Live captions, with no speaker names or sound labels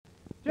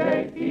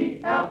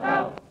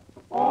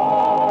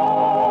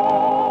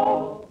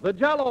The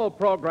Jell-O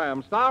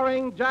program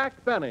starring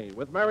Jack Benny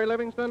with Mary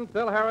Livingston,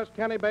 Phil Harris,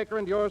 Kenny Baker,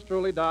 and yours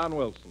truly, Don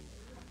Wilson.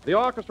 The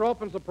orchestra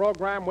opens the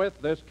program with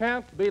This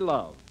Can't Be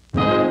Love.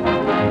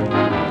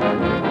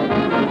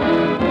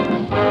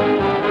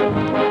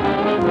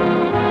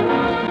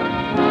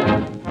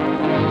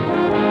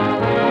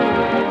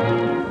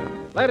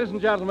 Ladies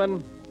and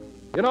gentlemen,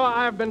 you know,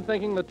 I've been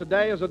thinking that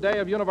today is a day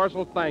of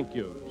universal thank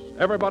yous.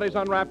 Everybody's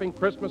unwrapping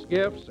Christmas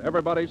gifts.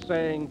 Everybody's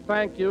saying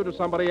thank you to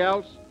somebody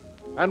else,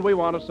 and we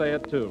want to say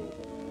it too.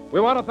 We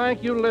want to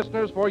thank you,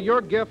 listeners, for your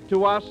gift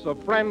to us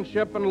of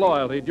friendship and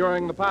loyalty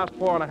during the past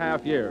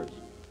 4.5 years.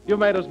 You've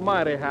made us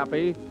mighty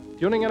happy,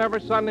 tuning in every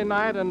Sunday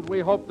night, and we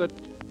hope that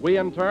we,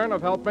 in turn,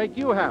 have helped make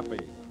you happy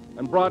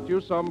and brought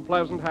you some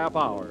pleasant half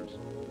hours.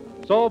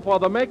 So, for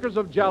the makers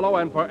of Jell-O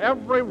and for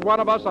every one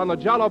of us on the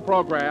Jell-O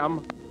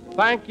program,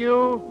 thank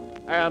you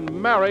and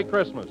Merry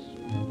Christmas.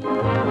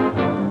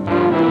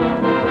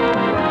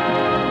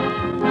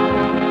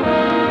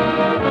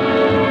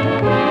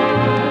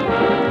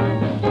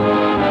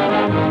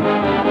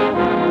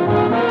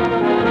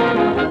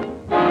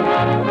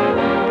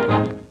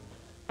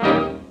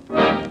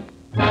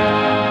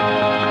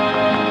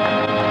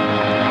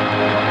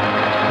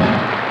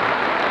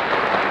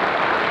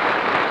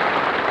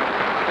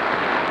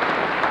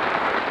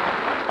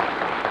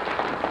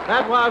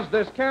 That was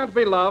This Can't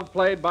Be Love,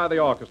 played by the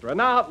orchestra.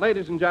 Now,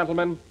 ladies and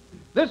gentlemen,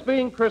 this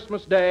being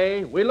Christmas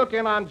Day, we look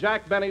in on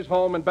Jack Benny's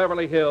home in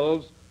Beverly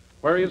Hills,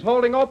 where he is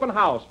holding open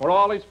house for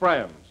all his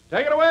friends.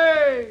 Take it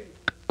away!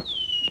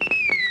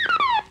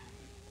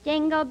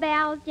 Jingle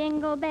bells,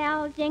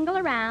 jingle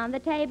around the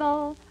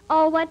table.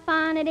 Oh, what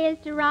fun it is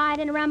to ride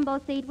in a rumble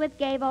seat with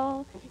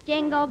Gable.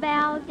 Jingle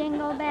bells,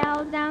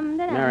 dum-da-dum.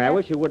 Mary, I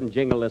wish you wouldn't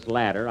jingle this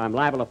ladder. I'm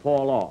liable to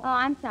fall off. Oh,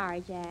 I'm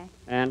sorry, Jack.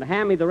 And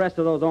hand me the rest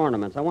of those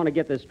ornaments. I want to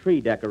get this tree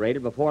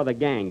decorated before the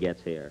gang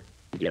gets here.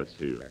 Gets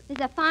here. This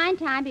is a fine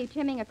time to be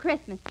trimming a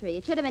Christmas tree.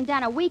 It should have been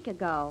done a week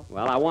ago.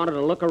 Well, I wanted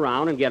to look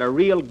around and get a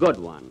real good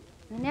one.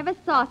 I never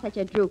saw such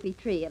a droopy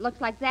tree. It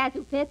looks like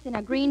Zazu Pitts in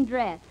a green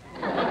dress.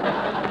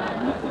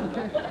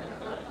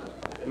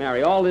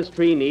 Mary, all this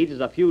tree needs is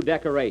a few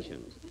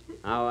decorations.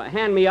 Now,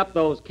 hand me up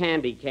those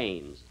candy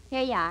canes.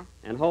 Here you are.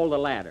 And hold the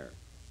ladder.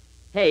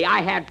 Hey,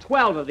 I had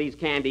 12 of these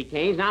candy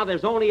canes. Now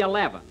there's only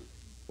 11.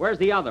 Where's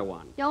the other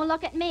one? Don't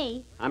look at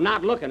me. I'm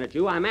not looking at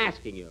you. I'm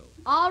asking you.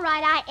 All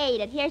right, I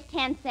ate it. Here's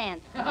 10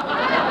 cents.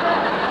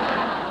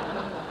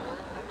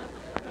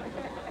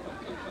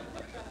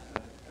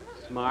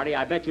 Smarty,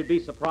 I bet you'd be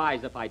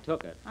surprised if I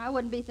took it. I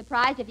wouldn't be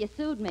surprised if you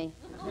sued me.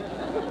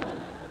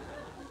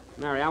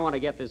 Mary, I want to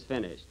get this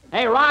finished.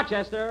 Hey,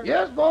 Rochester.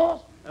 Yes,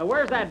 boss?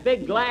 Where's that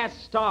big glass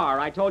star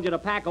I told you to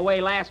pack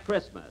away last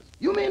Christmas?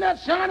 You mean that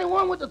shiny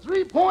one with the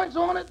 3 points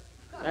on it?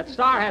 That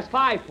star has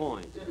 5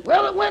 points.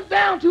 Well, it went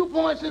down 2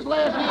 points this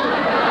last year.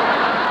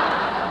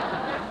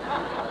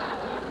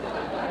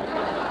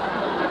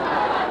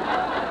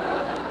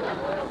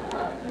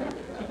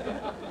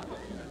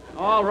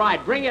 All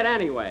right, bring it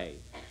anyway.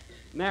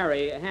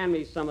 Mary, hand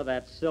me some of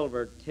that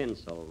silver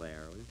tinsel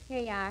there.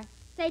 Here you are.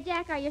 Say,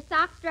 Jack, are your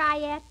socks dry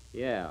yet?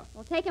 Yeah.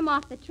 Well, take them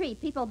off the tree.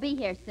 People will be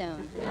here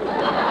soon.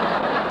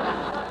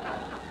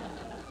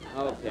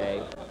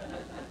 Okay.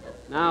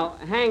 Now,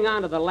 hang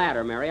on to the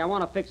ladder, Mary. I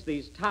want to fix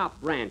these top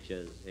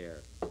branches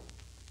here.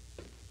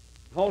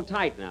 Hold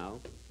tight now.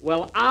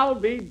 Well, I'll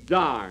be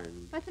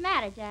darned. What's the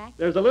matter, Jack?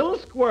 There's a little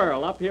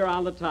squirrel up here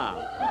on the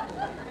top.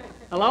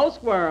 Hello,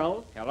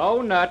 squirrel.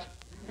 Hello, Nut.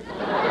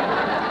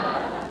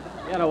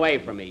 Get away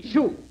from me.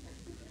 Shoo!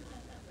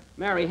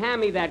 Mary, hand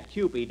me that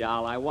Cupid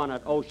doll I won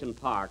at Ocean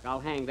Park. I'll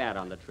hang that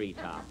on the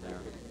treetop there.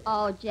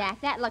 Oh,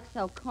 Jack, that looks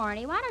so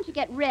corny. Why don't you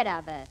get rid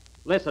of it?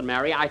 Listen,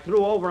 Mary, I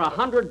threw over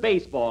 100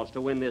 baseballs to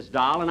win this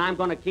doll, and I'm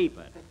going to keep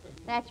it.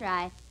 That's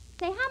right.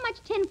 Say, how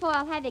much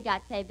tinfoil have you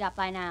got saved up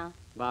by now?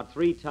 About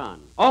 3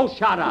 tons. Oh,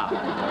 shut up!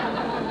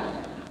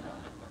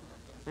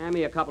 Hand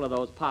me a couple of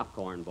those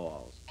popcorn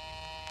balls.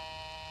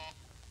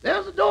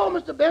 There's the door,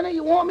 Mr. Benny.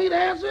 You want me to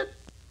answer it?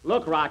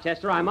 Look,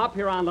 Rochester, I'm up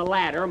here on the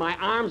ladder. My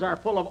arms are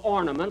full of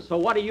ornaments, so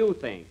what do you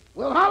think?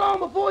 Well, how long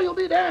before you'll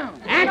be down?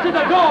 Answer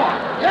the door!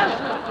 Yes,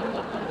 sir.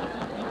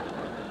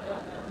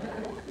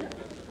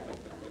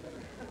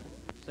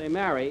 Say,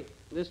 Mary,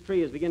 this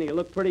tree is beginning to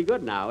look pretty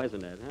good now,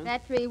 isn't it, huh?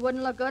 That tree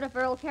wouldn't look good if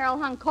Earl Carroll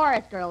hung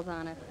chorus girls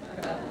on it.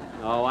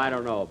 Oh, I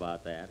don't know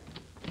about that.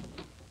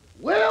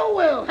 Well,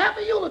 well.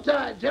 Happy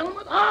Yuletide,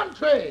 gentlemen.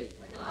 Entree.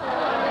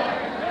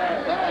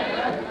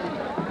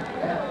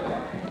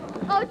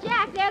 Oh,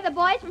 Jack, they're the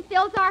boys from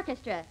Phil's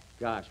orchestra.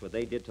 Gosh, what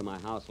they did to my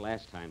house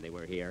last time they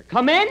were here.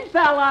 Come in,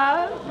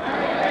 fellas!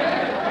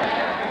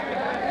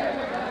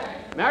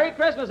 Merry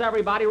Christmas,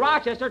 everybody.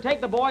 Rochester, take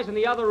the boys in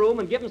the other room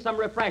and give them some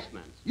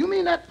refreshments. You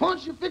mean that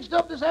punch you fixed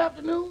up this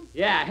afternoon?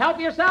 Yeah, help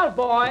yourself,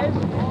 boys.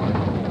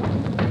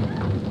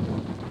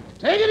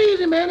 Take it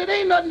easy, man. It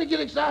ain't nothing to get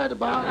excited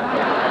about.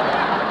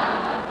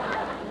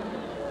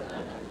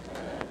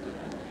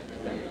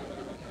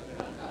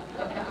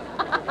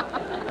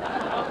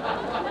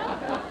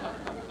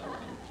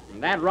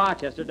 That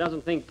Rochester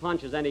doesn't think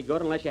punch is any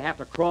good unless you have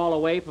to crawl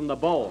away from the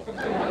bowl.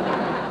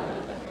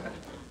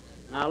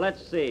 Now,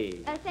 let's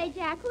see. Say,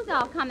 Jack, who's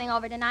all coming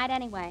over tonight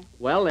anyway?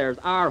 Well, there's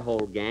our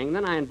whole gang.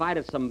 Then I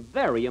invited some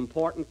very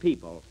important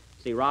people.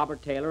 See,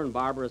 Robert Taylor and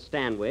Barbara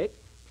Stanwyck,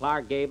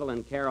 Clark Gable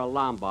and Carol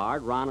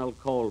Lombard, Ronald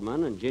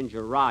Coleman and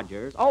Ginger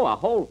Rogers. Oh, a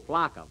whole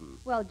flock of them.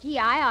 Well, gee,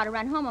 I ought to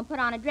run home and put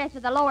on a dress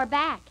with a lower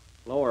back.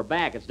 Lower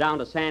back, it's down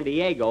to San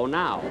Diego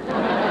now.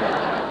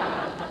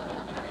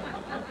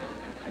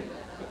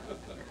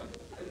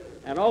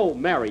 And, oh,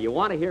 Mary, you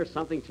want to hear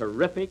something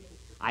terrific?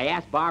 I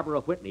asked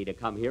Barbara Whitney to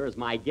come here as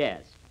my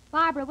guest.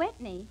 Barbara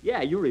Whitney?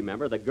 Yeah, you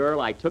remember the girl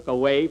I took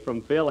away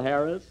from Phil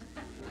Harris?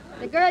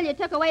 The girl you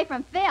took away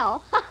from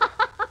Phil?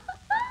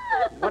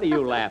 What are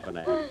you laughing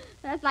at?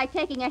 That's like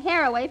taking a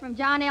hair away from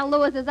John L.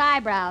 Lewis's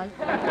eyebrows.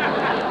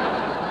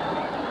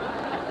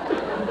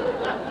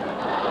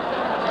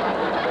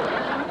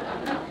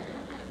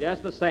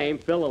 Just the same,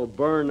 Phil will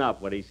burn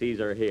up when he sees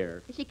her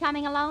here. Is she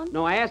coming alone?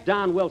 No, I asked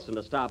Don Wilson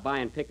to stop by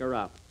and pick her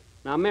up.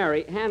 Now,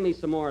 Mary, hand me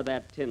some more of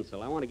that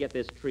tinsel. I want to get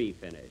this tree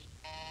finished.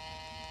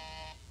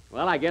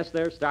 Well, I guess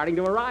they're starting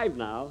to arrive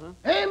now, huh?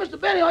 Hey, Mr.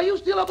 Bennett, are you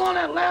still up on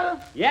that ladder?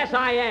 Yes,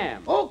 I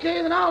am.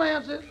 Okay, then I'll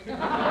answer.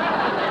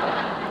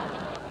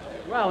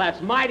 Well,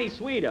 that's mighty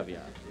sweet of you.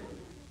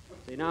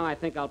 See, now I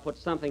think I'll put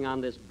something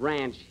on this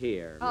branch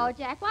here. Oh,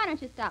 Jack, why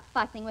don't you stop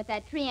fussing with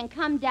that tree and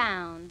come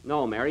down?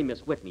 No, Mary,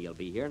 Miss Whitney will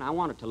be here, and I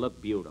want it to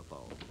look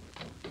beautiful.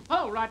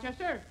 Oh,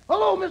 Rochester.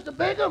 Hello, Mr.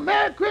 Baker.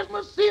 Merry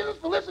Christmas, seasons,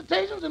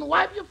 felicitations, and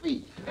wipe your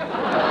feet.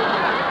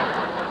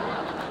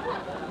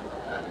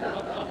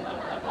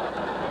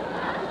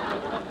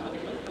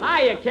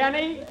 Hiya,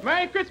 Kenny.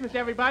 Merry Christmas,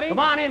 everybody. Come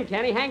on in,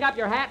 Kenny. Hang up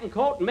your hat and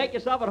coat and make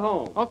yourself at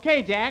home.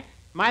 Okay, Jack.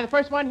 Am I the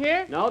first one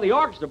here? No, the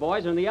orchestra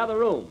boys are in the other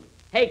room.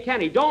 Hey,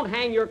 Kenny, don't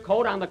hang your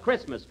coat on the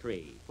Christmas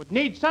tree. Would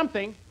need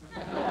something.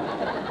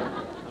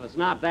 Well, it's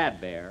not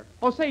that bare.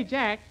 Oh, say,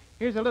 Jack,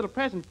 here's a little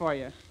present for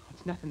you.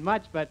 It's nothing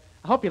much, but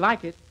I hope you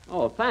like it.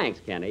 Oh, thanks,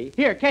 Kenny.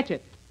 Here, catch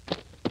it.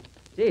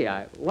 Gee,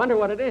 I wonder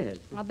what it is.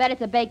 I'll bet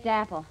it's a baked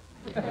apple.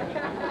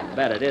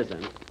 Bet it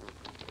isn't.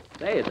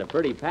 Say, it's a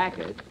pretty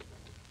package.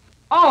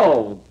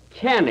 Oh,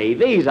 Kenny,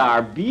 these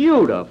are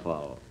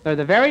beautiful. They're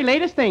the very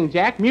latest thing,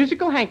 Jack.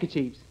 Musical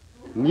handkerchiefs.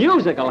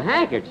 Musical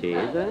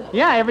handkerchiefs, huh?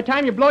 Yeah, every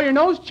time you blow your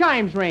nose,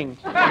 chimes ring.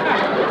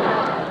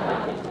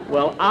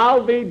 Well,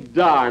 I'll be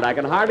darned. I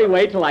can hardly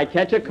wait till I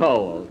catch a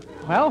cold.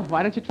 Well,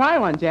 why don't you try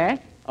one,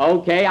 Jack?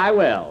 Okay, I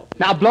will.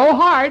 Now blow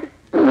hard.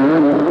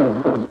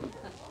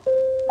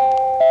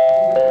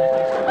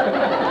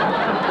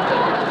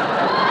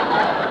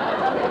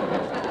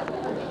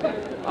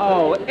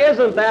 Oh,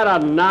 isn't that a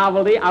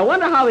novelty? I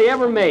wonder how they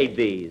ever made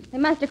these. They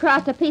must have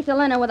crossed a piece of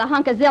linen with a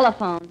hunk of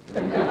xylophone.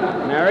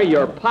 Mary,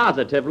 you're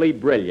positively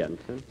brilliant.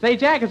 Say,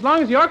 Jack, as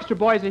long as the orchestra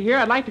boys are here,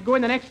 I'd like to go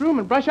in the next room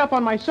and brush up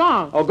on my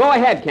song. Oh, go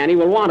ahead, Kenny.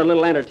 We'll want a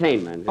little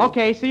entertainment.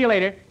 Okay, see you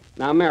later.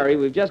 Now, Mary,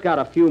 we've just got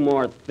a few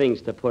more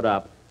things to put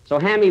up. So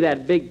hand me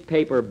that big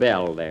paper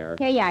bell there.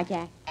 Here you are,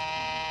 Jack.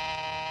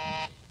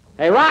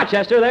 Hey,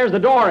 Rochester, there's the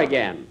door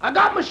again. I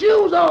got my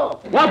shoes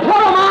off. Well, put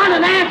them on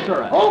and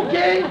answer it.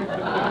 Okay.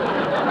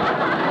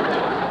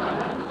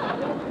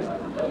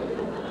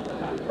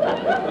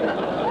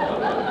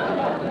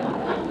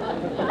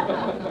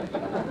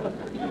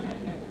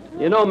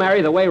 You know,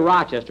 Mary, the way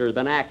Rochester has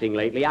been acting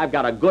lately, I've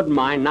got a good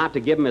mind not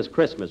to give him his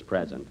Christmas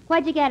present.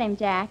 What'd you get him,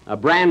 Jack? A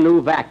brand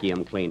new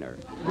vacuum cleaner.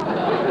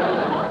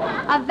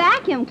 A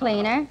vacuum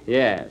cleaner?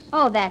 Yes.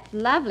 Oh, that's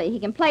lovely. He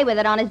can play with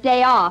it on his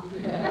day off.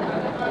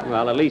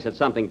 Well, at least it's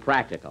something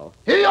practical.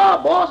 Here you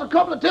are, boss. A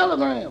couple of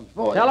telegrams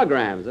for you.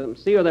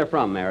 Telegrams. See who they're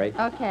from, Mary.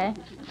 Okay.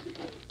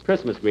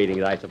 Christmas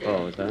greetings, I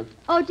suppose, huh?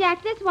 Oh,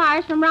 Jack, this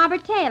wire's from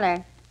Robert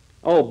Taylor.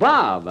 Oh,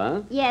 Bob,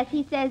 huh? Yes,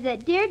 he says,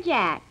 Dear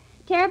Jack,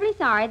 terribly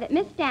sorry that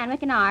Miss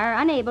Stanwyck and I are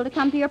unable to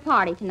come to your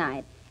party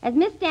tonight, as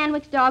Miss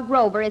Stanwyck's dog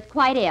Grover is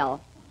quite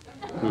ill.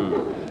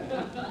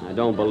 I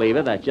don't believe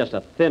it. That's just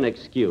a thin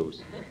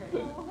excuse.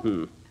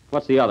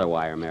 What's the other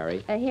wire,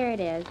 Mary? Here it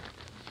is.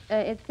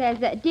 It says,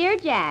 Dear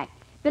Jack,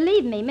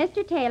 believe me,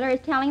 Mr. Taylor is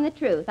telling the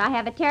truth. I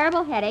have a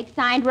terrible headache,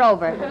 signed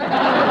Rover.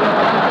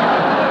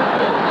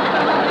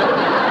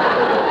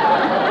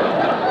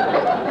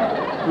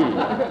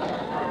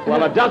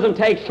 Well, it doesn't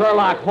take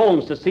Sherlock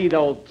Holmes to see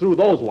through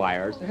those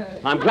wires.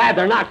 I'm glad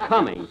they're not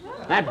coming.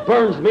 That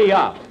burns me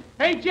up.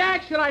 Hey,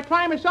 Jack, should I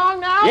try my song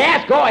now?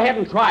 Yes, go ahead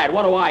and try it.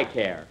 What do I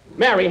care?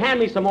 Mary, hand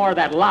me some more of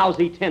that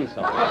lousy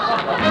tinsel.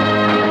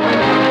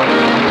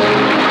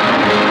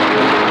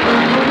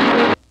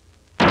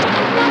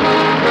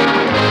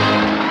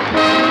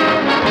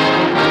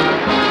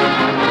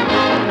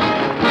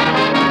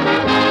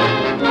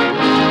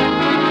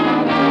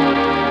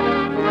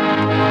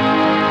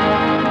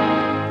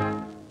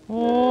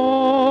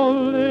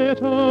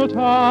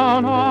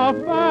 Town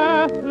of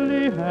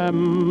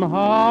Bethlehem,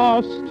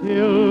 how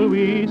still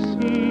we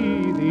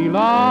see thee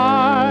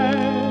lie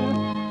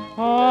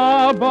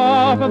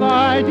above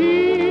thy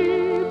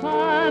deep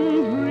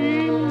and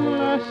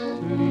dreamless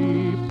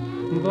sleep.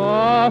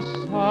 The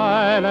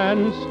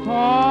silent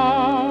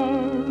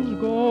stars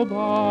go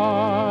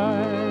by.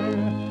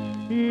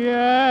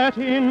 yet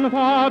in the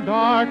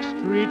dark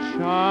street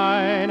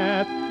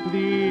shineth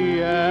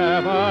the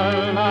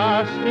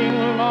everlasting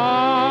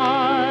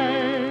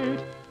light.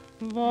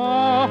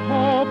 The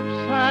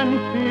hopes and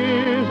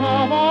fears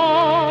of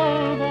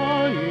all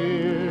the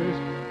years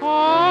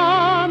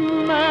are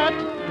met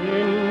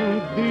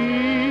in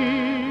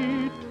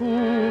thee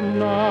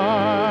tonight.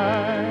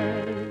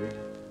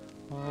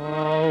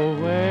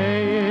 Away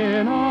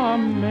in a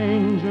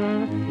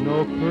manger,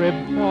 no crib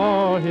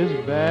for his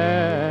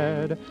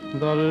bed,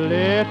 the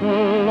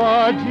little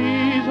Lord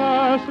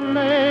Jesus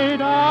lay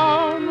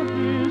down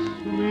his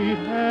sweet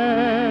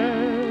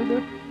head.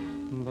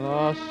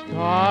 The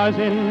stars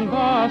in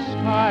the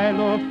sky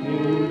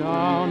looking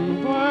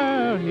down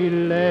where he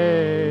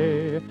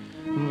lay,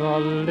 the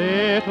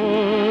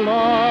little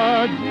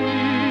Lord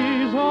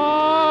Jesus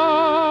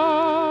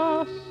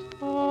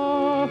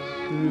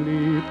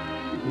asleep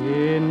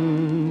in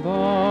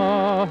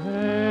the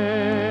hay.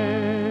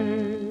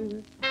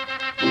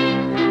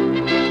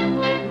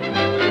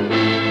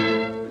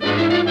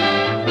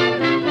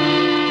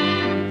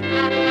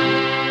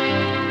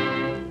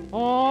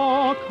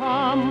 Oh,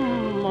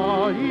 come,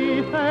 all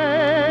ye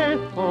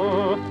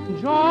faithful,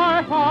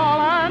 joyful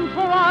and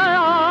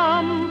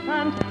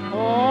triumphant.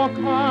 Oh,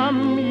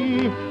 come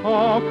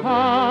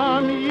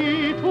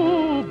ye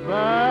to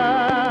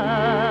Bethlehem.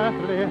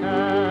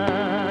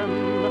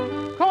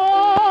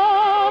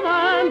 Come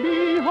and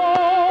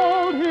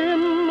behold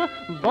him,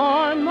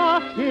 born the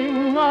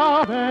King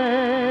of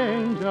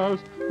angels.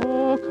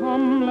 Oh,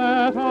 come,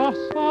 let us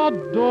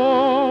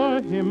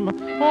adore him.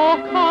 Oh,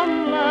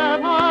 come,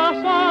 let us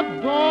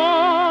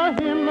adore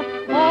him.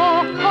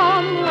 Oh,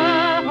 come,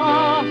 let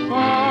us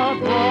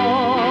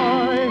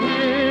adore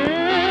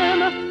him.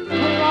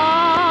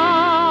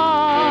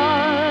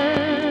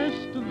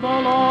 Christ the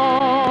Lord.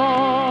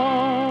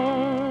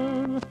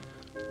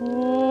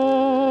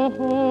 Oh,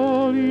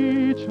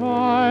 holy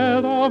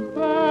child of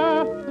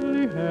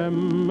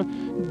Bethlehem,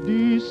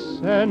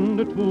 descend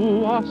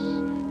to us,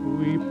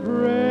 we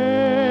pray.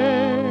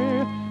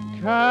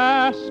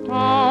 Cast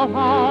out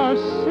our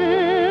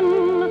sin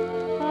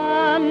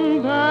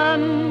and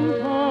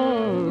enter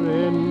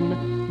in.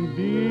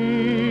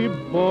 Be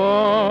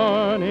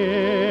born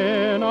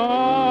in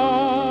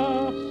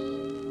us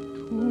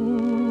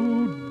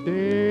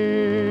today.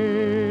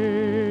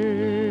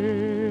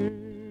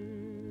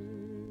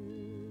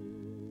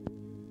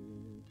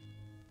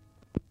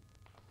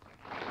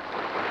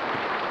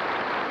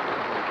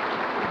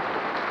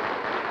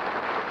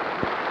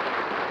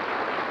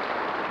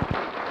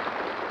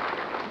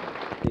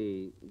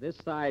 This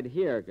side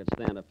here could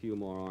stand a few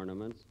more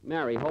ornaments.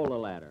 Mary, hold the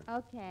ladder.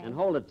 Okay. And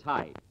hold it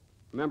tight.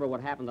 Remember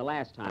what happened the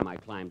last time I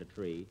climbed a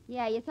tree.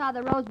 Yeah, you saw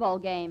the Rose Bowl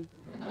game.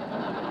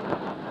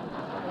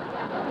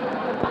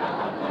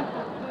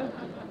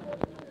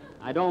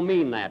 I don't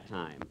mean that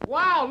time.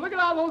 Wow, look at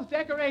all those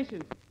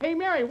decorations. Hey,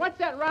 Mary, what's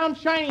that round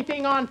shiny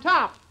thing on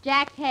top?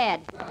 Jack's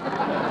head.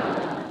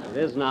 It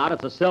is not.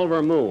 It's a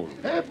silver moon.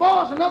 Hey,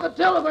 boss, another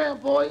telegram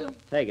for you.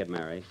 Take it,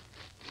 Mary.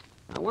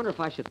 I wonder if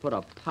I should put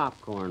a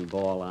popcorn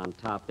ball on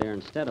top there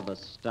instead of a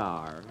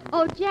star.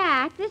 Oh,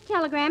 Jack, this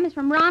telegram is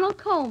from Ronald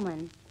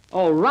Coleman.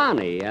 Oh,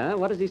 Ronnie,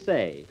 what does he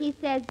say? He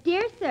says,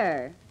 Dear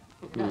Sir,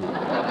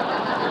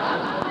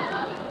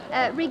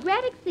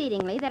 regret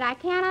exceedingly that I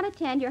cannot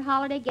attend your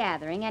holiday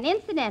gathering, and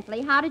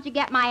incidentally, how did you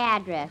get my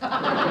address?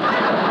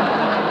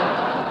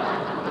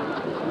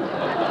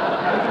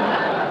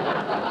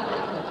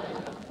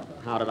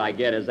 How did I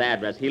get his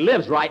address? He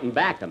lives right in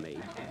back of me.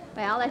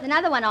 Well, there's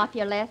another one off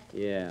your list.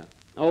 Yeah.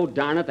 Oh,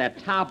 darn it, that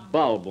top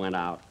bulb went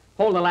out.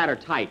 Hold the ladder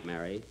tight,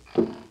 Mary.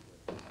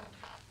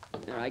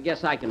 There, I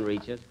guess I can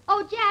reach it.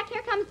 Oh, Jack,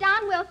 here comes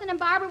Don Wilson and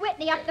Barbara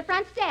Whitney up the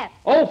front steps.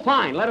 Oh,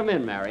 fine. Let him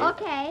in, Mary.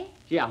 Okay.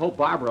 Gee, I hope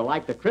Barbara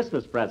liked the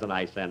Christmas present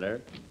I sent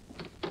her.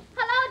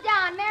 Hello,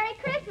 Don. Merry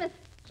Christmas.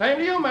 Same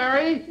to you,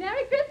 Mary.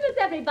 Merry Christmas,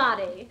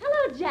 everybody.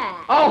 Hello,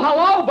 Jack. Oh,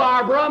 hello,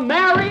 Barbara.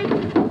 Mary?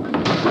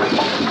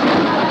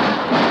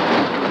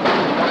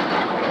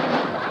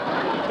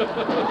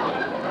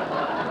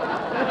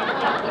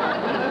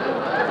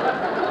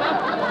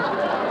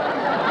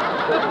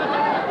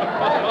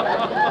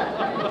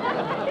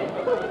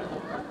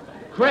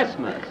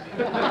 Christmas.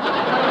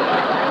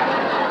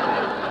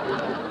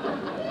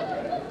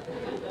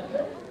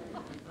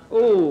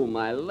 Ooh,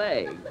 my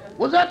leg.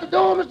 Was that the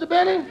door, Mr.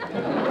 Bennett?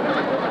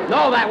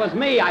 No, that was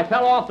me. I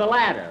fell off the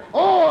ladder.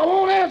 Oh, I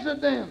won't answer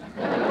it then.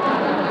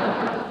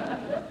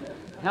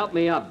 Help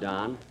me up,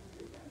 Don.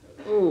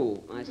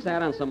 Ooh, I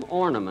sat on some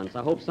ornaments.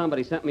 I hope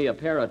somebody sent me a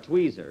pair of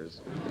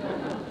tweezers.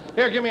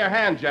 Here, give me your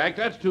hand, Jack.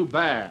 That's too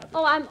bad.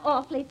 Oh, I'm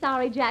awfully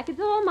sorry, Jack. It's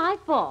all my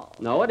fault.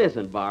 No, it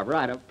isn't, Barbara.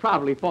 I'd have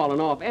probably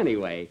fallen off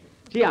anyway.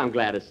 Gee, I'm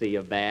glad to see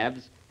you,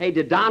 Babs. Hey,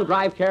 did Don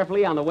drive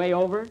carefully on the way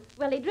over?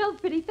 Well, he drove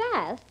pretty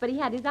fast, but he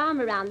had his arm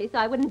around me so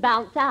I wouldn't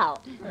bounce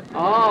out.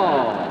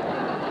 Oh.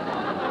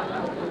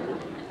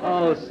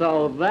 Oh,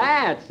 so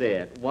that's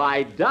it.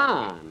 Why,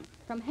 Don.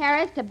 From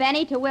Harris to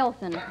Benny to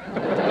Wilson.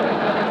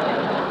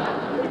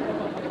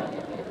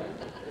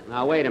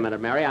 Now, wait a minute,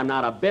 Mary. I'm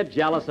not a bit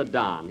jealous of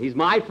Don. He's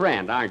my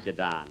friend, aren't you,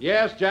 Don?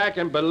 Yes, Jack,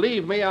 and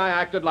believe me, I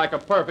acted like a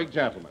perfect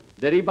gentleman.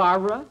 Did he,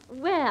 Barbara?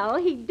 Well,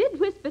 he did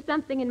whisper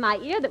something in my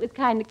ear that was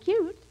kind of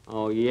cute.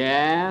 Oh,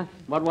 yeah?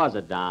 What was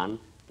it, Don?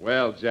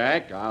 Well,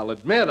 Jack, I'll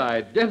admit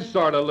I did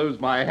sort of lose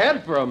my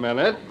head for a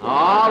minute.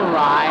 All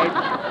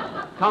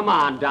right. Come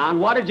on, Don.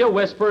 What did you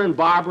whisper in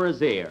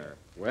Barbara's ear?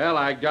 Well,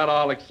 I got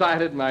all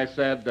excited and I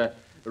said,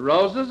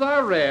 roses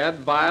are red,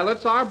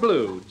 violets are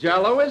blue.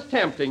 Jello is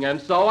tempting, and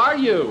so are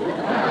you.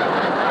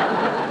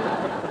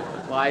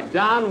 Why,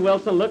 Don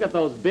Wilson, look at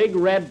those big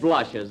red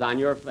blushes on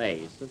your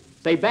face.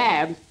 Say,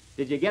 Babs,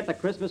 did you get the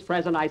Christmas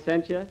present I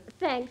sent you?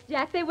 Thanks,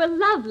 Jack. They were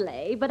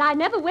lovely, but I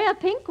never wear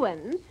pink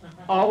ones.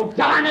 Oh,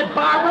 darn it,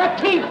 Barbara,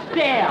 keep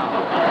still.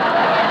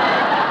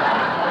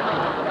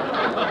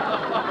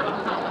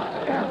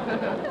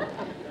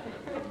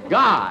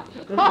 Gosh.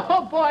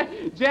 Oh, boy,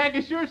 Jack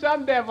is sure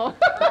some devil.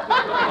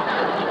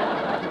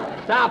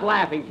 Stop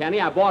laughing, Kenny.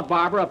 I bought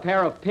Barbara a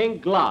pair of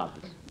pink gloves.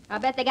 I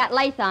bet they got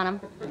lace on them.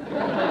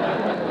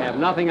 They have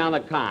nothing on the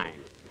kind.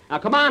 Now,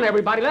 come on,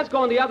 everybody. Let's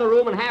go in the other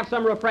room and have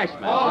some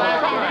refreshment.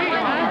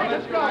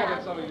 Let's go.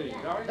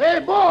 Hey,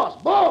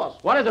 boss.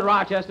 What is it,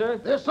 Rochester?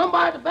 There's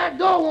somebody at the back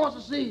door wants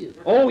to see you.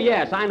 Oh,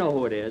 yes, I know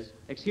who it is.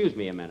 Excuse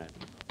me a minute.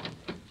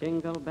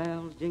 Jingle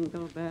bells,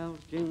 jingle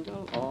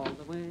all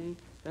the way.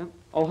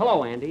 Oh,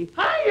 hello, Andy.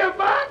 Hiya,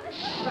 Buck.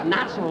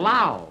 Not so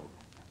loud.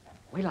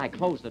 Wait till I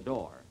close the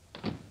door.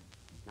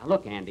 Now,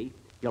 look, Andy.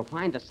 You'll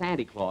find the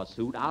Santa Claus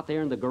suit out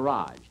there in the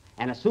garage.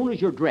 And as soon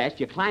as you're dressed,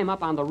 you climb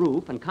up on the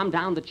roof and come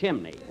down the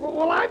chimney.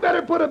 Well, I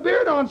better put a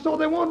beard on so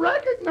they won't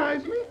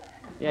recognize me.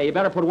 Yeah, you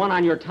better put one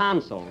on your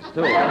tonsils,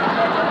 too.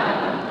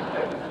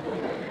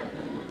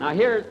 Now,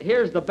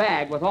 here's the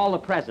bag with all the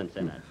presents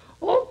in it.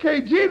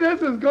 Okay, gee,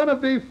 this is going to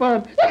be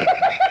fun.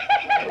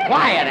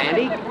 Quiet,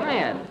 Andy,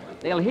 quiet.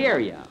 They'll hear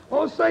you.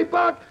 Oh, say,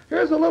 Buck,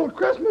 here's a little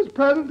Christmas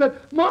present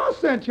that Ma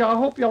sent you. I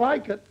hope you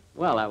like it.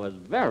 Well, that was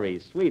very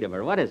sweet of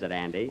her. What is it,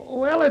 Andy?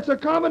 Well, it's a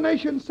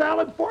combination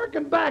salad fork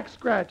and back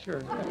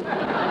scratcher.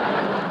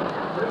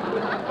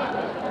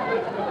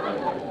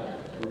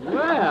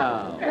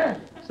 Well,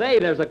 say,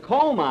 there's a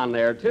comb on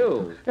there,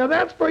 too. Yeah,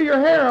 that's for your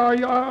hair. Are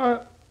you...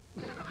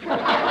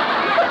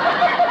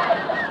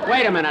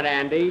 Wait a minute,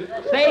 Andy.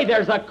 Say,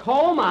 there's a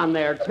comb on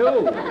there,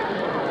 too.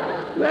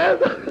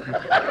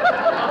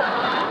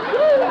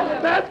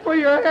 That's for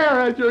your hair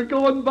as you're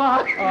going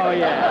by. Oh,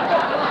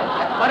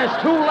 yeah. But it's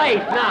too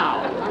late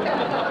now.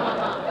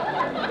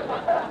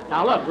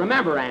 Now, look,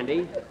 remember,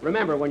 Andy.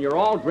 Remember, when you're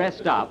all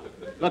dressed up,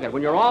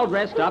 when you're all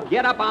dressed up,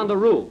 get up on the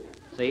roof,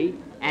 see?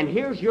 And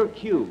here's your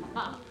cue.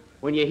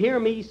 When you hear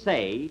me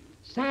say,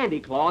 Santa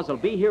Claus will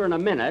be here in a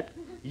minute,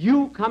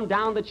 you come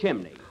down the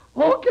chimney.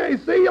 Okay,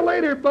 see you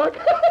later, Buck.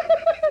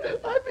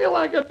 I feel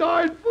like a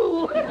darn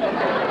fool.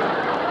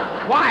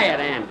 Quiet,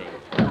 Andy.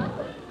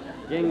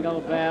 Jingle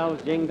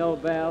bells,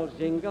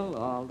 jingle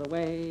all the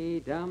way.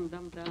 Dum,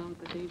 dum, dum,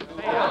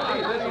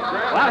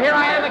 Well, here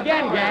I am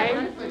again,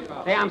 gang.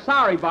 Hey, I'm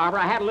sorry,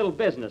 Barbara. I had a little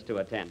business to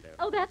attend to.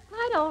 Oh, that's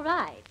quite all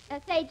right.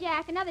 Say,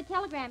 Jack, another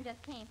telegram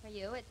just came for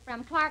you. It's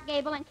from Clark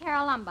Gable and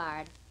Carol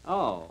Lombard.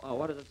 Oh,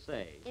 what does it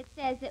say? It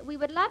says that we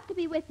would love to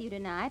be with you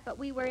tonight, but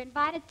we were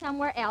invited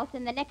somewhere else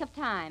in the nick of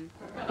time.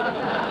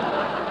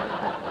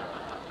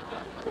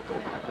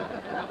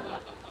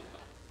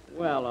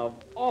 Well, of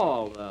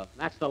all,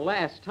 that's the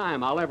last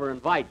time I'll ever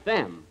invite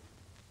them.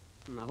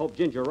 I hope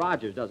Ginger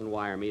Rogers doesn't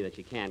wire me that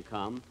she can't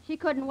come. She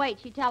couldn't wait.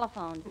 She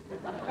telephoned.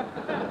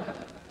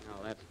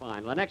 Oh, that's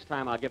fine. The next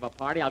time I'll give a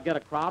party, I'll get a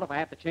crowd if I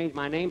have to change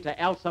my name to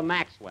Elsa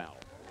Maxwell.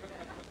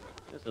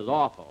 This is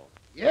awful.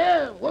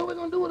 Yeah, what are we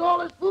going to do with all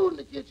this food in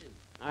the kitchen?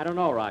 I don't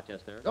know,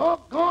 Rochester.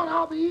 Doggone,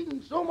 I'll be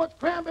eating so much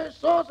cranberry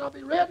sauce I'll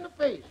be red in the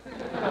face.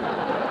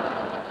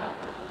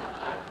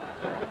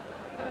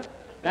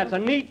 That's a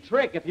neat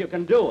trick if you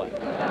can do it.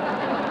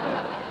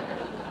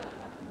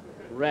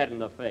 Red in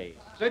the face.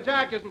 Say,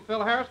 Jack, isn't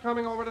Phil Harris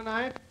coming over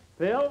tonight?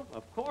 Phil?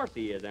 Of course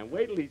he is, and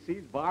wait till he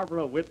sees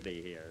Barbara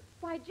Whitney here.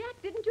 Why, Jack,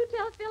 didn't you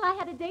tell Phil I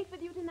had a date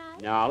with you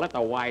tonight? No, let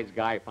the wise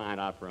guy find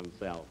out for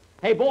himself.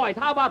 Hey, boys,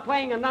 how about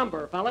playing a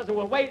number, fellas, and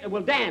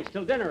we'll dance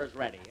till dinner is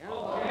ready.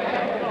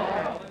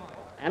 Okay.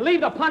 And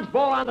leave the punch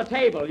bowl on the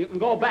table. You can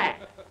go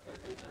back.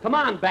 Come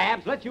on,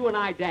 Babs, let you and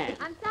I dance.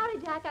 I'm sorry,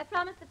 Jack. I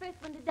promised the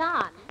first one to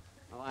Don.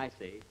 Oh, I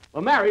see.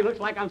 Well, Mary, looks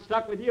like I'm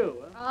stuck with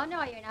you. Huh? Oh,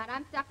 no, you're not.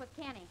 I'm stuck with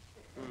Kenny.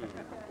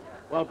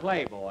 Well,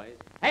 play, boys.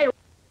 Hey,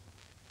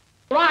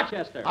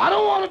 Rochester. I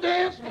don't want to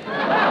dance.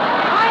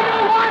 I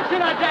don't want you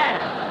to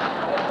dance.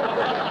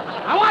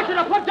 I want you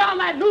to put down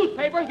that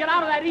newspaper and get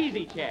out of that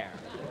easy chair.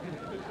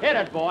 Hit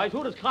it, boys.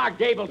 Who does Clark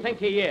Gable think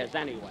he is,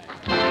 anyway?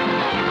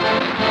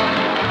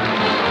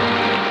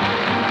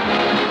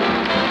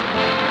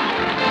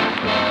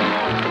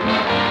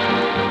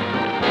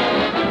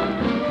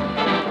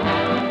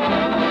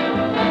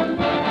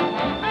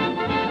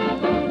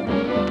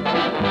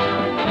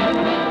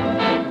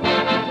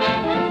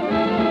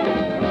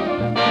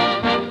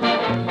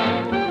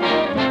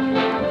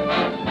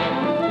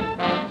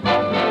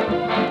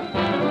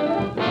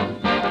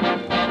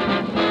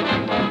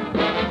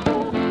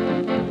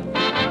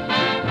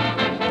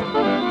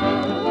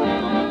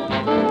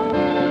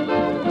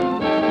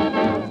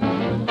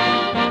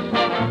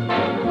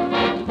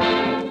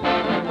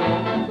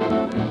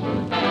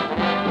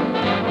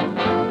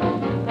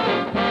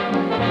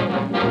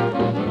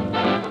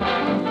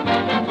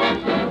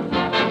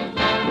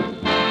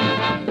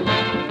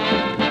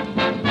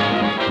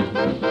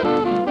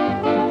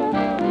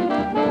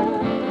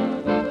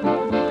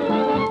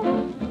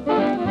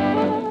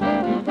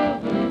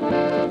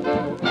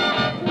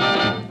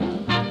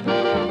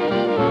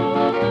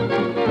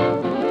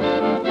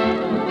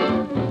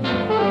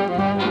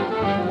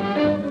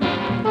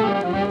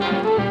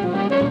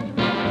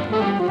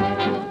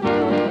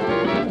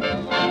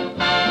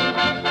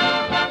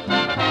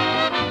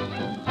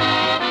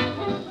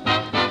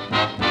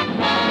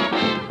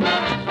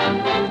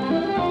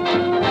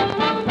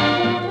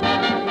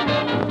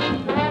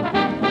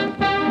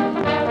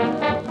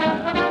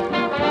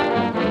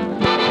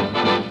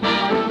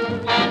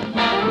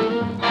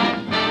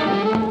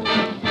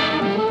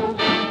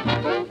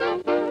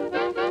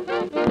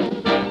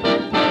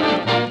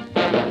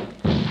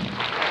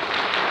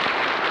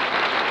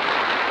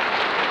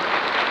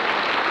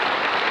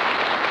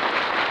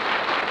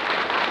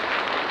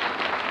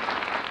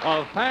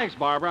 thanks,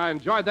 Barbara. I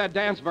enjoyed that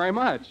dance very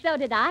much. So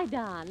did I,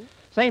 Don.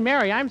 Say,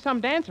 Mary, I'm some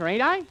dancer,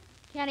 ain't I?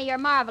 Kenny, you're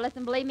marvelous,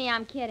 and believe me,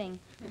 I'm kidding.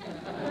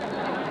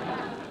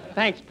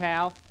 Thanks,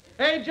 pal.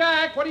 Hey,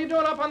 Jack, what are you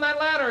doing up on that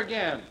ladder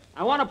again?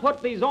 I want to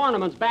put these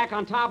ornaments back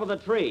on top of the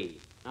tree.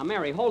 Now,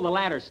 Mary, hold the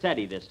ladder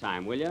steady this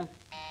time, will you?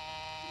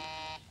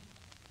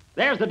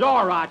 There's the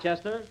door,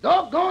 Rochester.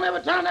 Doggone,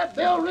 every time that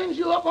bell rings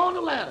you up on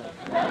the ladder.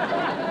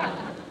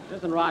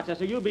 Listen,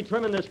 Rochester, you'd be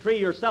trimming this tree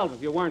yourself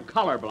if you weren't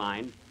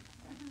colorblind.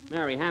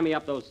 Mary, hand me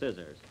up those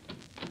scissors.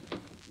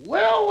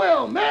 Well,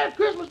 well, Merry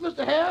Christmas,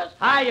 Mr. Harris.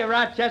 Hiya,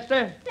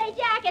 Rochester. Say,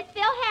 Jack, it's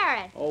Phil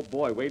Harris. Oh,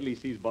 boy, wait till he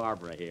sees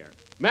Barbara here.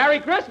 Merry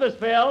Christmas,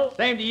 Phil.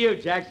 Same to you,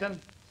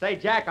 Jackson. Say,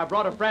 Jack, I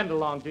brought a friend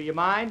along. Do you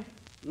mind?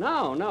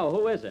 No,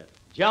 who is it?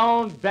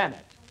 Joan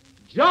Bennett.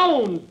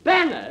 Joan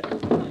Bennett?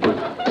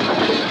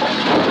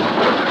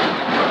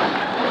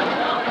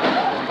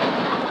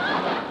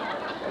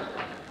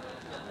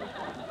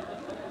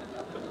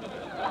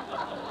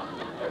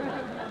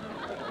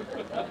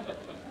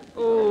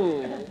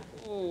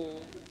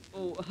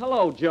 Oh,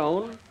 hello,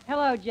 Joan.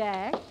 Hello,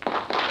 Jack.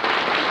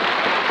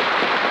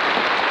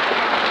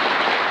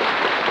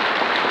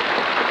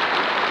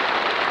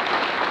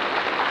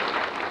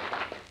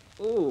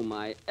 Ooh,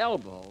 my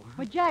elbow.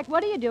 Well, Jack,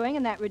 what are you doing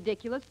in that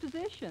ridiculous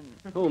position?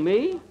 Who,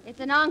 me?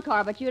 It's an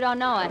encore, but you don't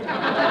know it.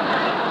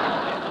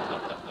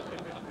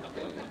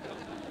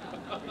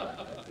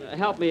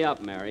 Help me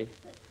up, Mary.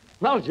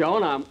 Well,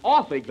 Joan, I'm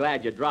awfully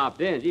glad you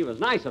dropped in. Gee, it was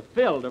nice of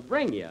Phil to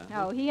bring you.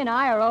 Oh, he and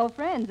I are old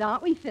friends,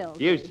 aren't we, Phil?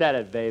 You said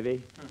it,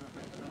 baby.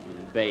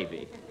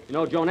 Baby. You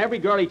know, Joan, every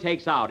girl he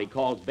takes out, he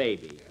calls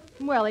baby.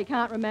 Well, he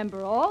can't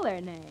remember all their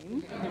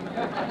names.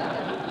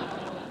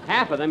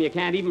 Half of them you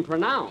can't even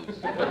pronounce.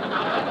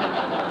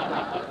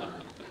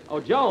 Oh,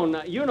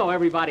 Joan, you know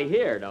everybody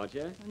here, don't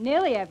you?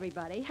 Nearly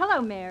everybody.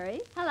 Hello, Mary.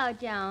 Hello,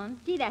 Joan.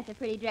 Gee, that's a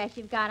pretty dress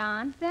you've got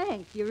on.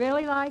 Thanks. You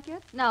really like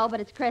it? No, but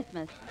it's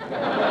Christmas.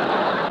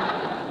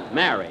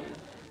 Mary.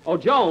 Oh,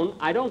 Joan,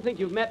 I don't think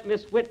you've met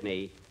Miss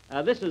Whitney.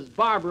 This is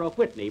Barbara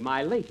Whitney,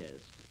 my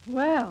latest.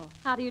 Well,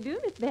 how do you do,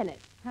 Miss Bennett?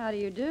 How do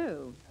you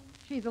do?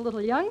 She's a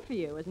little young for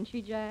you, isn't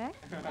she, Jack?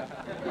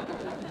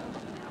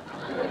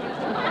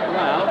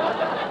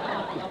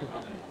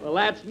 Well,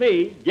 that's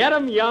me. Get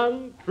 'em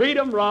young, treat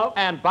 'em rough.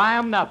 And buy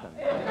 'em nothing.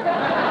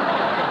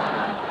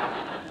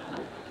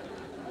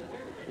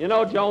 You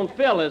know, Joan,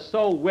 Phil is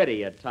so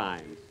witty at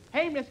times.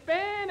 Hey, Miss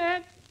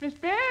Bennett. Miss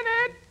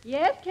Bennett.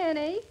 Yes,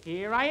 Kenny.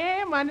 Here I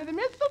am under the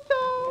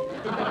mistletoe.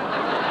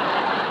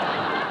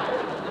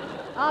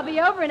 I'll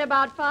be over in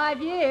about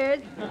 5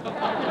 years.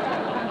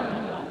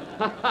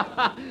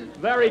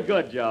 Very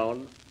good,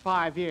 Joan.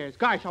 5 years.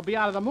 Gosh, I'll be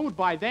out of the mood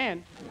by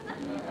then.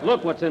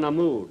 Look what's in a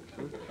mood.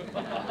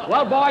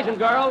 Well, boys and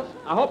girls,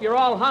 I hope you're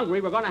all hungry.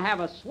 We're going to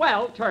have a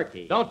swell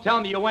turkey. Don't tell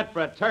me you went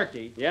for a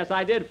turkey. Yes,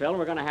 I did, Phil.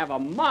 We're going to have a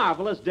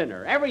marvelous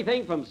dinner.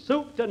 Everything from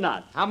soup to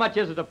nuts. How much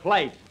is it a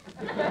plate?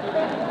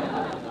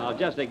 I'll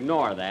just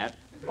ignore that.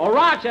 Oh,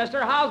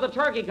 Rochester, how's the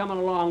turkey coming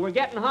along? We're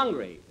getting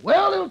hungry.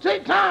 Well, it'll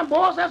take time,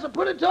 boss. That's a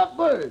pretty tough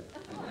bird.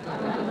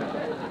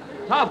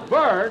 Tough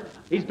bird?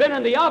 He's been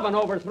in the oven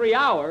over 3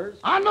 hours.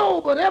 I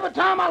know, but every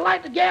time I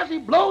light the gas, he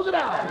blows it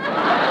out.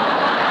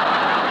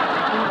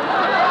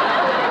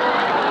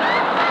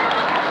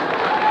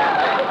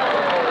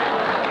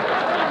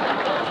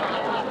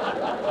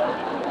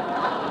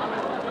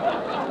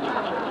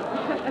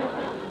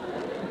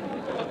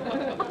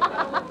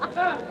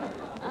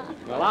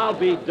 Well, I'll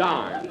be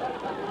darned.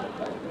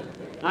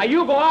 Now,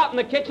 you go out in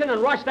the kitchen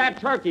and rush that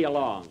turkey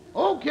along.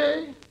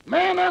 Okay.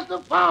 Man, that's the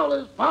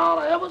foulest foul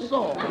I ever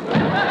saw.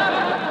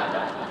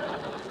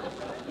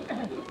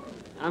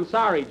 I'm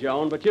sorry,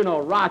 Joan, but you know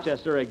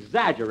Rochester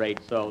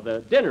exaggerates so.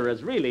 The dinner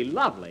is really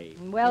lovely.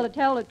 Well, to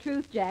tell the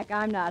truth, Jack,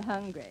 I'm not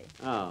hungry.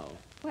 Oh.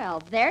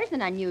 Well, there's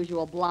an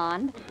unusual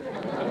blonde.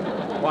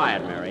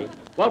 Quiet, Mary.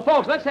 Well,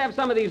 folks, let's have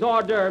some of these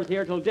hors d'oeuvres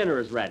here till dinner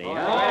is ready. Huh?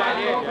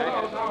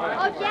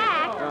 Oh,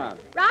 Jack, What?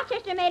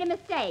 Rochester made a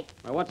mistake.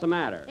 Well, what's the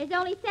matter? There's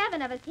only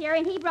 7 of us here,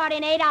 and he brought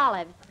in 8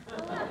 olives.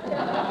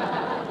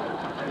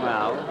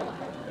 Well,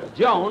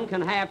 Joan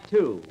can have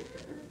 2.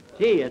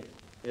 Gee,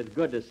 it's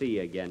good to see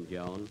you again,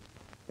 Joan.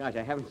 Gosh,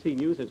 I haven't seen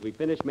you since we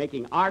finished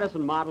making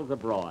artisan models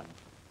abroad.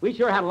 We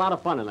sure had a lot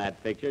of fun in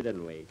that picture,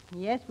 didn't we?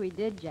 Yes, we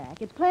did,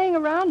 Jack. It's playing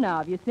around now.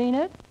 Have you seen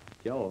it?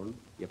 Joan,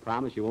 you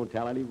promise you won't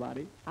tell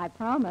anybody? I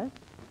promise.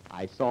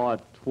 I saw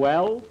it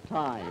 12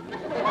 times.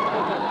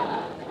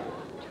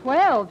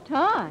 12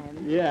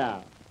 times?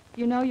 Yeah.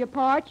 You know your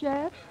part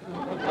yet?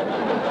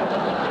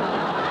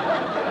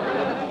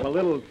 A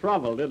little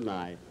trouble, didn't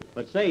I?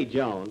 But say,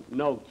 Joan,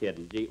 no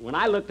kidding. Gee, when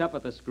I looked up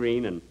at the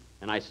screen and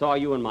I saw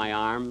you in my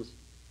arms,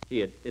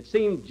 gee, it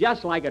seemed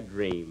just like a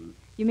dream.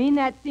 You mean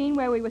that scene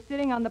where we were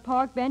sitting on the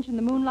park bench in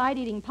the moonlight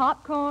eating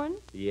popcorn?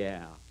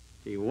 Yeah.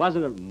 Gee,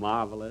 wasn't it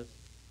marvelous?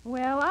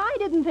 Well, I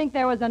didn't think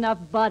there was enough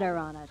butter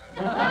on it.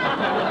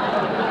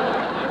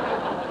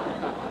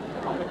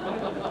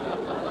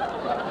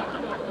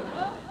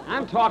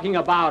 I'm talking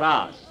about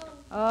us.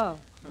 Oh.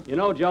 You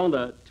know, Joan,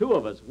 the two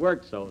of us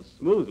worked so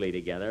smoothly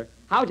together.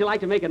 How'd you like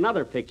to make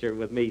another picture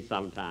with me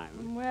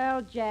sometime?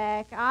 Well,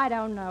 Jack, I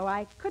don't know.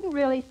 I couldn't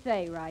really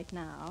say right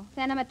now.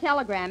 Send him a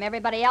telegram.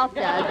 Everybody else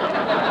does.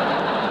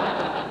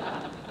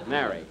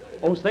 Mary.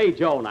 Oh, say,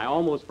 Joan, I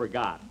almost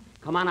forgot.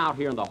 Come on out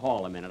here in the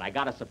hall a minute. I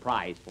got a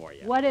surprise for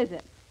you. What is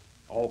it?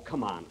 Oh,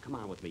 come on. Come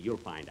on with me. You'll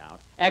find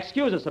out.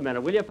 Excuse us a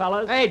minute, will you,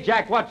 fellas? Hey,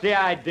 Jack, what's the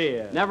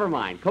idea? Never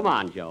mind. Come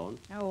on, Joan.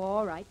 Oh,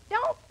 all right.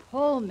 Don't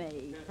pull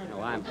me.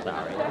 Oh, I'm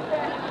sorry.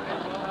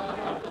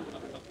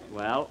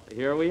 Well,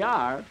 here we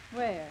are.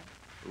 Where?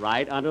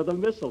 Right under the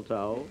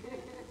mistletoe.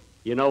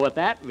 You know what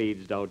that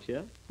means, don't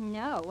you?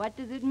 No, what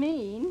does it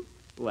mean?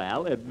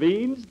 Well, it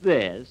means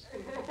this.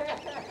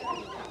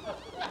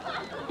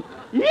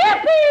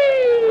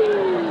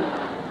 Yippee!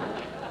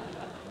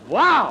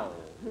 Wow!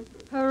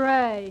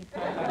 Hooray.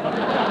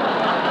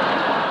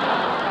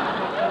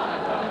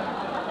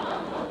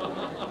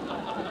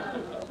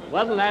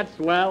 Wasn't that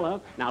swell, huh?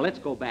 Now, let's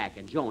go back,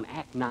 and Joan,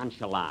 act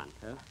nonchalant,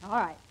 huh? All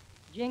right.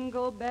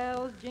 Jingle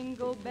bells,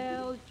 jingle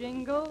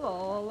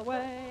all the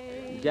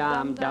way.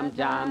 Dum, dum,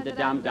 dum, da,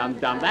 dum, dum,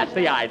 dum. That's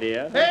the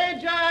idea. Hey,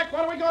 Jack,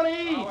 what are we going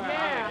to eat?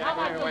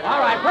 All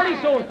right,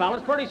 pretty soon,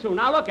 fellas, pretty soon.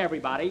 Now, look,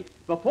 everybody.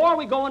 Before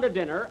we go into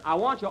dinner, I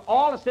want you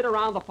all to sit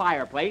around the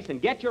fireplace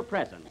and get your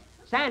presents.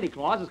 Santa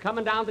Claus is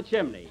coming down the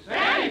chimney.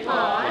 Santa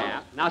Claus?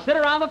 Yeah. Now, sit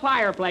around the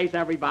fireplace,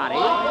 everybody.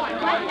 All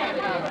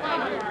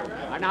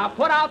right, now,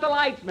 put out the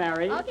lights,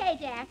 Mary. Okay,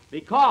 Jack.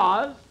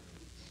 Because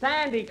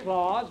Santa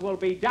Claus will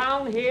be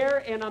down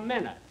here in a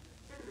minute.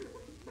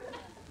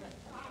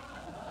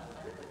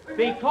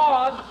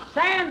 Because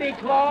Santa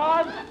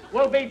Claus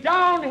will be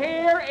down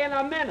here in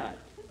a minute.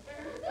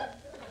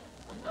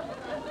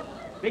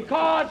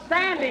 Because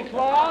Santa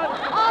Claus...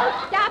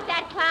 Oh, stop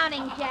that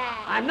clowning,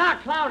 Jack. I'm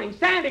not clowning.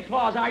 Santa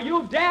Claus, are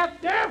you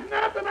deaf? Deaf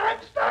nothing, I'm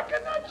stuck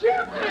in the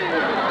chimney.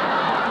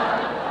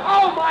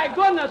 Oh, my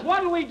goodness,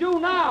 what'll we do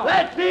now?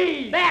 Let's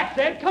see. That's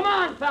it. Come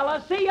on,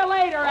 fellas. See you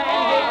later,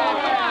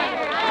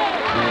 Andy.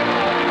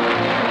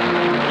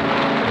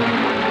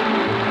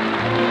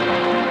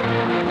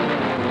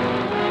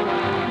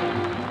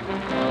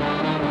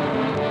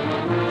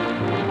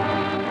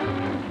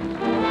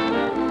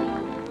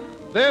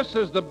 This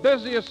is the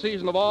busiest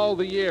season of all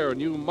the year,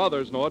 and you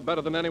mothers know it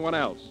better than anyone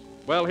else.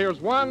 Well, here's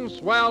one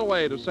swell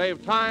way to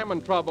save time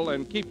and trouble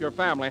and keep your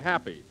family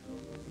happy.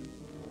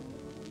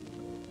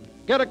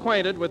 Get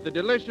acquainted with the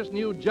delicious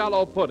new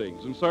Jell-O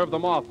puddings and serve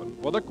them often.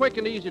 Well, they're quick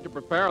and easy to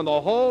prepare, and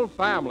the whole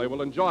family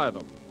will enjoy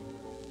them.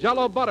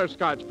 Jell-O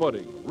butterscotch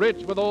pudding,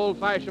 rich with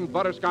old-fashioned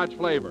butterscotch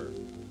flavor.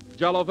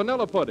 Jell-O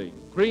vanilla pudding,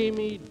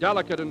 creamy,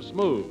 delicate, and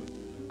smooth.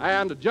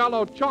 And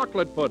Jell-O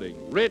chocolate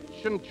pudding, rich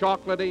and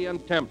chocolatey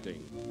and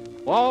tempting.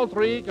 All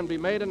three can be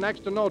made in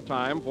next to no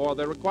time, for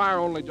they require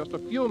only just a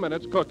few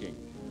minutes cooking.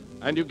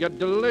 And you get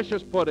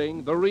delicious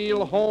pudding, the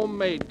real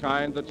homemade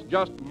kind that's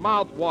just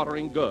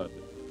mouth-watering good.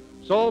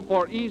 So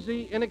for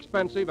easy,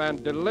 inexpensive,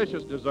 and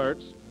delicious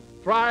desserts,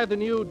 try the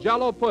new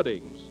Jell-O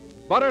puddings,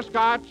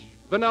 butterscotch,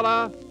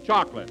 vanilla,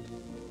 chocolate.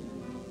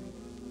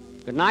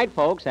 Good night,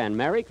 folks, and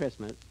Merry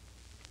Christmas.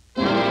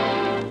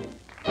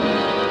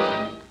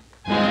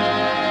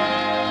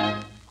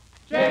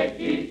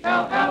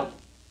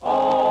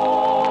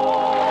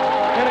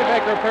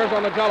 Appears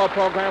on the Jell-O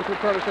program through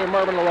courtesy of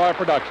Mervyn LeRoy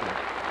Productions.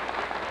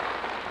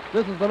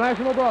 This is the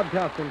National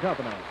Broadcasting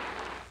Company.